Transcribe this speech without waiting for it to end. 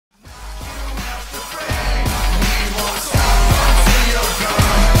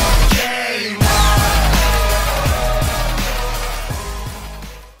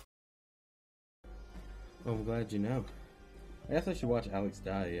did you know? I guess I should watch Alex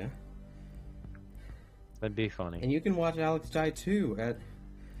die, yeah? That'd be funny. And you can watch Alex die too at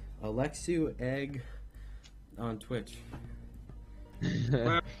Alexu Egg on Twitch.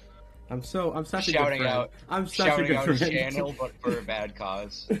 I'm such a good friend. I'm such a good friend. His channel, but for a bad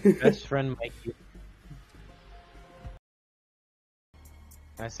cause. Best friend Mikey.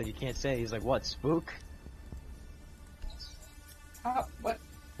 I said you can't say it. He's like, what, spook? What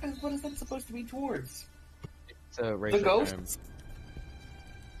is that supposed to be towards? It's a racial The term. ghosts?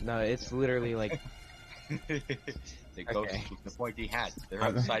 No, it's literally like The ghosts Okay. with the pointy hat. They're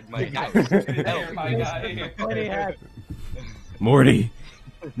outside my house. There, my guy. pointy hat. Morty,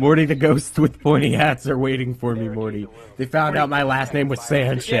 the ghosts with pointy hats are waiting for me, Morty. They found out my last name was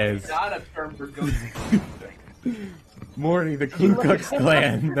Sanchez. It's not a term for ghosts. Morty, the Ku Klux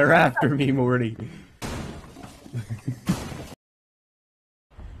Klan. They're after me, Morty.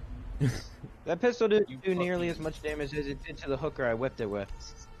 That pistol didn't do nearly as much damage as it did to the hooker I whipped it with.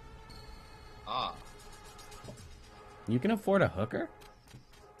 Ah. You can afford a hooker?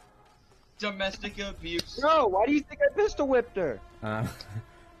 Domestic abuse. Bro, why do you think I pistol whipped her?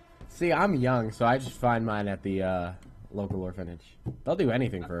 See, I'm young, so I just find mine at the local orphanage. They'll do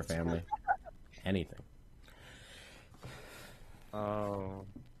anything for a family. Anything. Oh.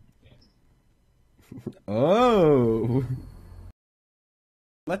 Oh.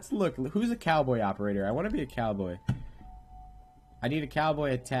 Let's look. Who's a cowboy operator? I want to be a cowboy. I need a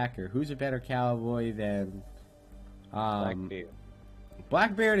cowboy attacker. Who's a better cowboy than... Blackbeard.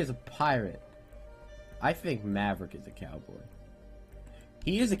 Blackbeard is a pirate. I think Maverick is a cowboy.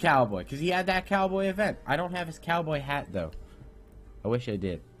 He is a cowboy, because he had that cowboy event. I don't have his cowboy hat, though. I wish I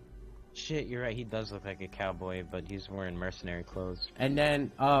did. Shit, you're right. He does look like a cowboy, but he's wearing mercenary clothes. And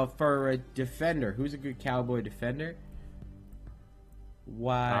then, for a defender, who's a good cowboy defender?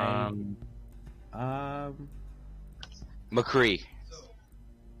 Why? McCree.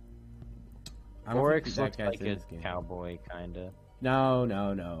 I don't Oryx think that looks guy's like in a this game. cowboy, kinda.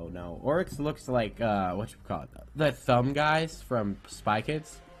 No. Oryx looks like, what you call it? The thumb guys from Spy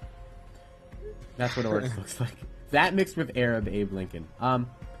Kids. That's what Oryx looks like. That mixed with Arab Abe Lincoln.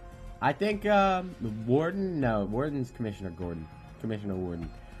 I think, Warden? No, Warden's Commissioner Gordon. Commissioner Warden.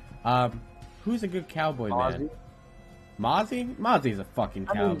 Who's a good cowboy, man? Mozzie? Mozzie's a fucking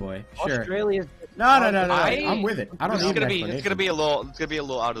cowboy. Sure. Australia's... No. I'm with it. I don't need an explanation. It's gonna be a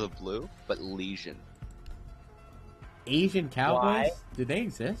little out of the blue, but Legion. Asian cowboys? Why? Did they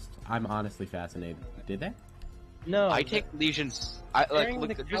exist? I'm honestly fascinated. Did they? No. I take Legion's. During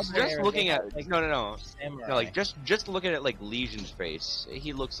the Just cowboy era, looking they at had, like, no, samurai. like just looking at like Legion's face,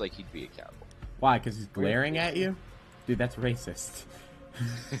 he looks like he'd be a cowboy. Why? Because he's glaring at you? Dude, that's racist.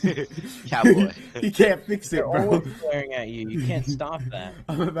 Cowboy. He can't fix it, They're bro. always glaring at you. You can't stop that.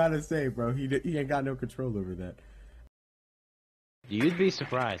 I'm about to say, bro, he ain't got no control over that. You'd be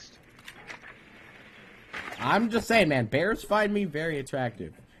surprised. I'm just saying, man, bears find me very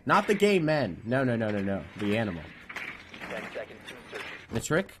attractive. Not the gay men. No. The animal. 10 seconds to insertion. The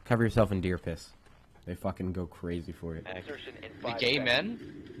trick? Cover yourself in deer piss. They fucking go crazy for it. Insertion in The 5 gay seconds.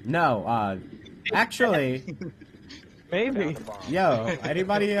 men? No, actually, Maybe. Found the bomb. yo,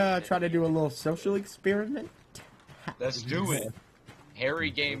 anybody try to do a little social experiment? Let's do it. Hairy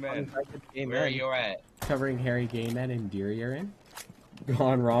gay men. Where are you at? Covering hairy gay men in deer urine?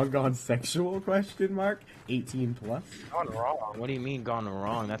 Gone wrong, gone sexual, question mark? 18 plus? Gone wrong. What do you mean gone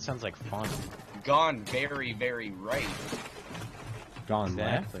wrong? That sounds like fun. Gone very, very right. Gone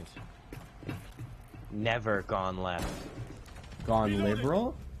left? Exactly. Never gone left. Gone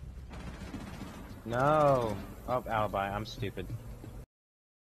liberal? No. Oh, alibi. I'm stupid.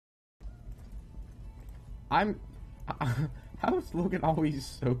 How is Logan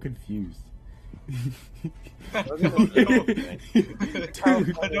always so confused? I don't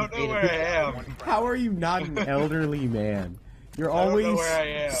know where I am. How are you not an elderly man? You're I don't know always where I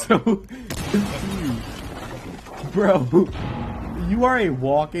am. so confused. Bro, you are a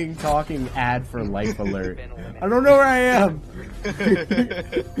walking, talking ad for Life Alert. I don't know where I am.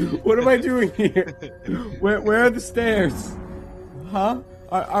 What am I doing here? Where are the stairs? Huh?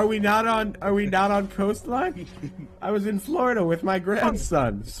 Are we not on coastline? I was in Florida with my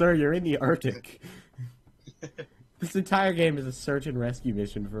grandson. Sir, you're in the Arctic. This entire game is a search and rescue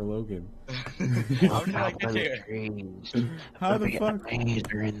mission for Logan. How did I get here? How the fuck?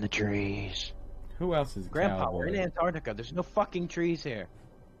 They're in the trees. Who else is Grandpa, we're in cowboy? Antarctica. There's no fucking trees here.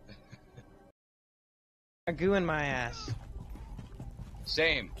 Got goo in my ass.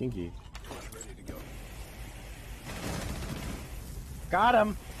 Same. Kinky. Got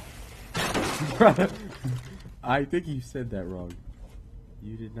him. I think you said that wrong.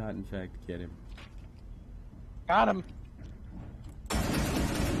 You did not, in fact, get him. Got him.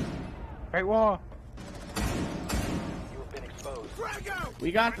 Great wall. You have been exposed.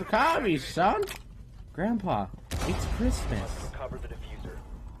 We got the commies, son. Grandpa, it's Christmas. Recover the diffuser.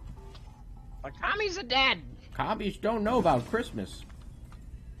 The commies are dead. Commies don't know about Christmas.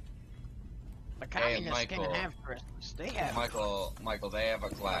 The Hey, communists Michael. can't have Christmas. They have. Michael, they have a I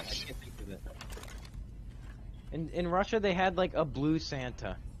clash. can't think of it. In Russia, they had like a blue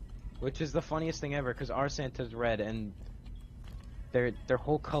Santa, which is the funniest thing ever because our Santa's red and their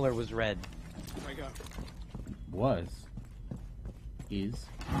whole color was red. Oh my god. Was. Is.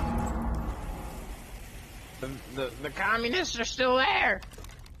 The communists are still there.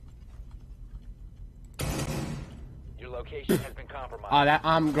 Your location has been compromised.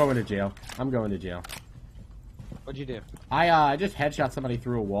 I'm going to jail. I'm going to jail. What'd you do? I just headshot somebody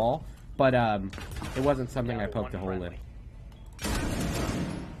through a wall, but it wasn't something I Down to poked a one hole in. friendly.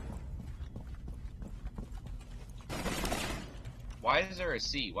 Why is there a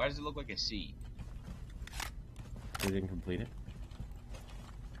C? Why does it look like a C? We didn't complete it.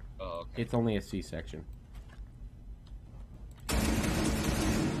 Oh, okay. It's only a C section.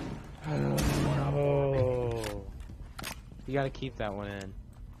 Oh. You gotta keep that one in.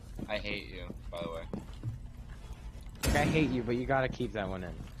 I hate you, by the way. Like, I hate you, but you gotta keep that one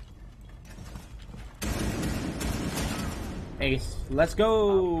in. Ace, let's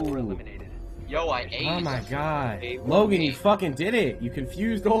Four go! eliminated. Yo, I ate. Oh my god. Hey, Logan, you hey. fucking did it! You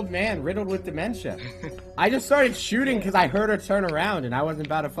confused old man riddled with dementia. I just started shooting because I heard her turn around and I wasn't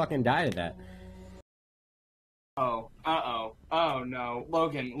about to fucking die to that. Oh. Uh-oh. Oh no.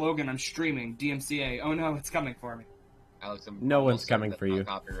 Logan, I'm streaming. DMCA. Oh no, it's coming for me. Alex, I'm No almost one's coming certain for that's you.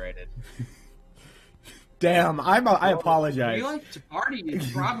 not Copyrighted. Damn, I apologize. We like to party.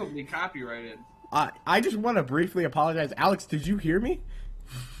 It's probably copyrighted. I just want to briefly apologize. Alex, did you hear me?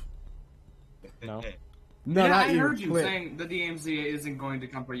 No. No, yeah, not I you. heard you Clint. saying the DMCA isn't going to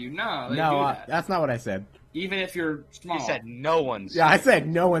come for you. No, they No, do that. that's not what I said. Even if you're small. He said no one's. Yeah, I said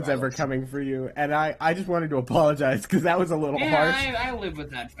no one's ever Alex. coming for you, and I just wanted to apologize because that was a little Yeah, harsh. I live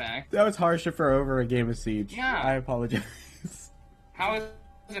with that fact. That was harsh for over a game of Siege. Yeah. I apologize. How is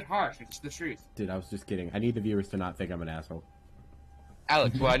it harsh? It's the truth. Dude, I was just kidding. I need the viewers to not think I'm an asshole.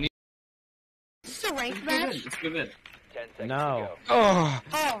 Alex, well, I need. It's a ranked It's good. match? It's good. 10 seconds No. to go. Oh,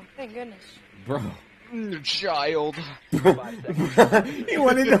 Oh, thank goodness. Bro. child. He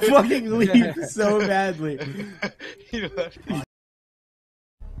wanted to fucking leave so badly. He left me.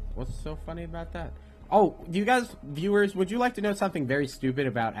 What's so funny about that? Oh, you guys, viewers, would you like to know something very stupid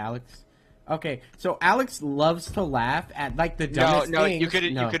about Alex? Okay, so Alex loves to laugh at like the No, dumbest no, things. you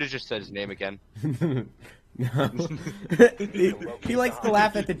could No. you could have just said his name again. No. he likes to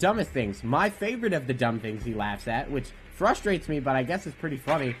laugh at the dumbest things. My favorite of the dumb things he laughs at, which frustrates me, but I guess is pretty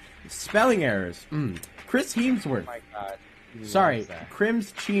funny, spelling errors. Chris Hemsworth. My God. He Sorry, loves that.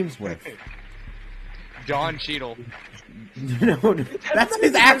 Crims Chemsworth. Don Cheadle. No, that's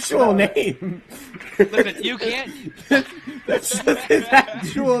his actual name. Listen, you can't. That's just his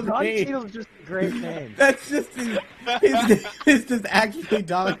actual Don name. Cheadle's just a great name. That's just his name is just actually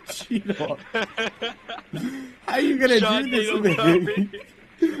Don Cheadle. How are you gonna Sean do this Deedle with copy. him?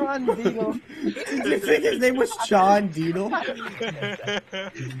 Sean Deedle. Did you think his name was Sean Deedle?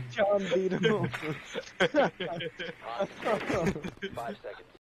 Sean Deedle. 5 seconds.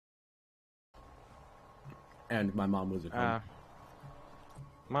 And my mom was at home.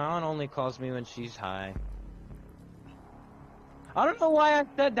 My aunt only calls me when she's high. I don't know why I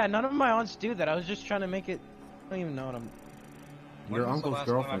said that. None of my aunts do that. I was just trying to make it. I don't even know what I'm. Your When was the uncle's last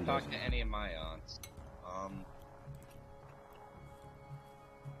girlfriend time I does. talked to any of my aunts.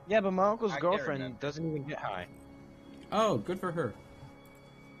 Yeah, but my uncle's I can't girlfriend remember. doesn't even get high. Oh, good for her.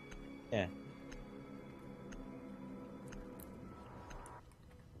 Yeah.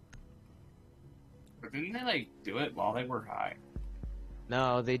 But didn't they like do it while they were high?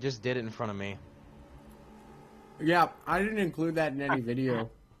 No, they just did it in front of me. Yeah, I didn't include that in any video.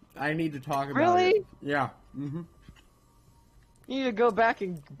 I need to talk about Really? it. Yeah. Mm-hmm. You need to go back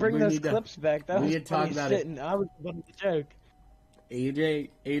and bring We those need to- clips back. That we was need to talk funny about shit, it. and I was about to joke.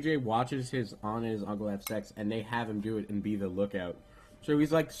 AJ watches his Aunt and his uncle have sex, and they have him do it and be the lookout. So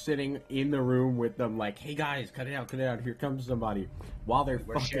he's like sitting in the room with them, like, "Hey guys, cut it out! Here comes somebody." While they're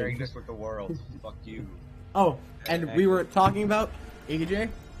We're fucking. sharing this with the world. Fuck you. Oh, and we were talking about AJ.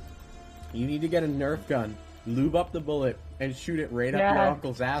 You need to get a Nerf gun, lube up the bullet, and shoot it right up your Yeah.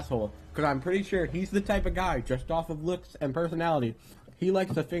 uncle's asshole. Because I'm pretty sure he's the type of guy, just off of looks and personality, he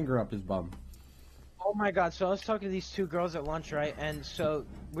likes to finger up his bum. Oh my god, so I was talking to these two girls at lunch, right? And so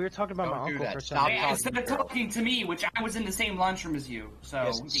we were talking about Don't my do uncle that. for some Stop reason. talking. Instead of talking to me, which I was in the same lunchroom as you, so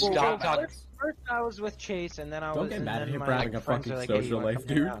Yes, we stop can talk talking. about this. First I was with Chase, and then I Don't was. get and mad at then him my, for having a friends fucking were like, hey, you social wanna life, come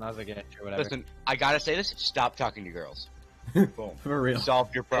hang dude. out? And I was like, yeah, sure, whatever. Listen, I gotta say this. Stop talking to girls. Boom. For real.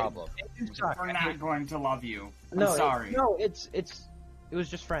 Solved your problem. We're not going to love you. I'm No, sorry. it was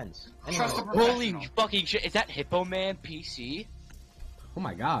just friends. Trust Anyways, the Holy professional. fucking shit! Is that Hippo Man PC? Oh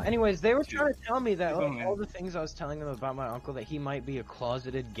my god. anyways, they were trying to tell me that Go like, ahead. all the things I was telling them about my uncle, that he might be a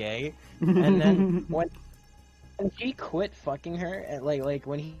closeted gay, and then when he quit fucking her, and like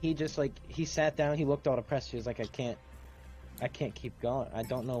when he just like he sat down, he looked all depressed. He was like, I can't keep going. I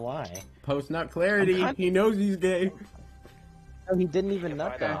don't know why. Post nut clarity. He knows he's gay. Oh, he didn't even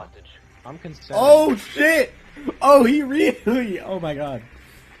nut Find the though. hostage. I'm concerned. Oh shit! Oh, he really. Oh my god.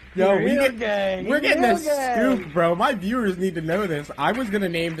 Yo, Real gay. we're getting Real this gay. scoop, bro. My viewers need to know this. I was gonna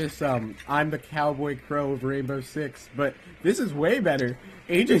name this I'm the Cowboy Crow of Rainbow Six, but this is way better.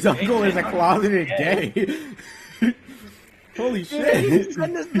 AJ's uncle is a closeted gay. Holy shit!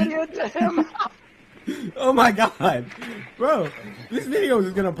 Send this video to him. Oh my god, bro, this video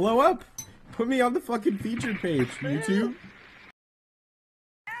is gonna blow up. Put me on the fucking featured page, YouTube.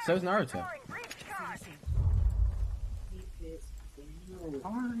 So's Naruto. Sorry.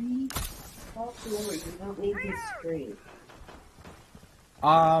 Talk to him, you don't need this screen.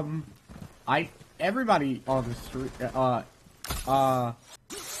 Everybody on the street,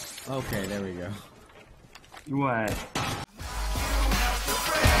 okay, there we go. What?